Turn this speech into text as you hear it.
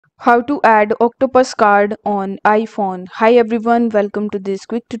How to add Octopus card on iPhone. Hi everyone, welcome to this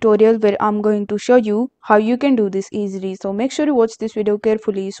quick tutorial where I'm going to show you how you can do this easily. So make sure you watch this video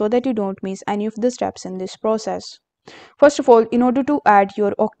carefully so that you don't miss any of the steps in this process. First of all, in order to add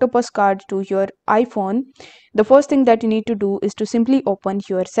your Octopus card to your iPhone, the first thing that you need to do is to simply open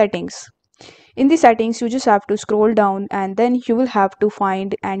your settings. In the settings, you just have to scroll down and then you will have to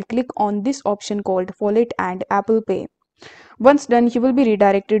find and click on this option called Wallet and Apple Pay. Once done, you will be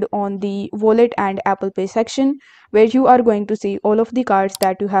redirected on the Wallet and Apple Pay section where you are going to see all of the cards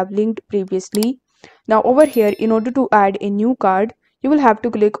that you have linked previously. Now over here, in order to add a new card, you will have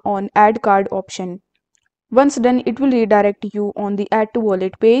to click on Add Card option. Once done, it will redirect you on the Add to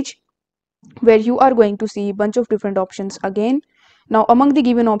Wallet page where you are going to see a bunch of different options again. Now among the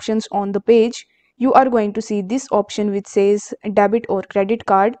given options on the page, you are going to see this option which says debit or credit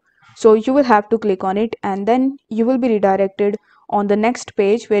card. So you will have to click on it and then you will be redirected on the next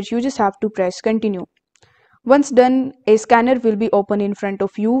page where you just have to press continue. Once done, a scanner will be open in front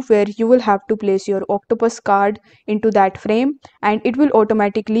of you where you will have to place your Octopus card into that frame and it will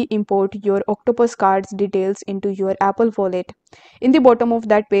automatically import your Octopus card's details into your Apple Wallet. In the bottom of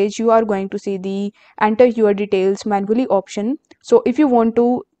that page, you are going to see the enter your details manually option. So if you want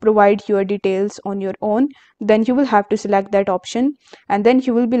to provide your details on your own, then you will have to select that option and then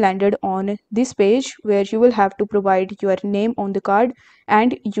you will be landed on this page where you will have to provide your name on the card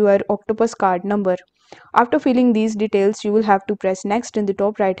and your Octopus card number. After filling these details, you will have to press next in the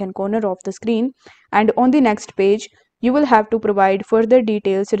top right hand corner of the screen, and on the next page you will have to provide further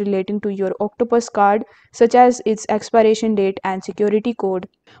details relating to your Octopus card such as its expiration date and security code.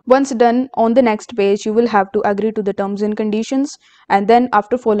 Once done, on the next page you will have to agree to the terms and conditions, and then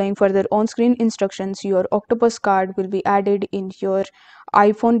after following further on-screen instructions, your Octopus card will be added in your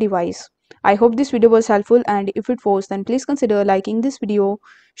iPhone device. I hope this video was helpful, and if it was, then please consider liking this video,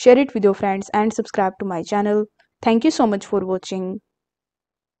 share it with your friends and subscribe to my channel. Thank you so much for watching.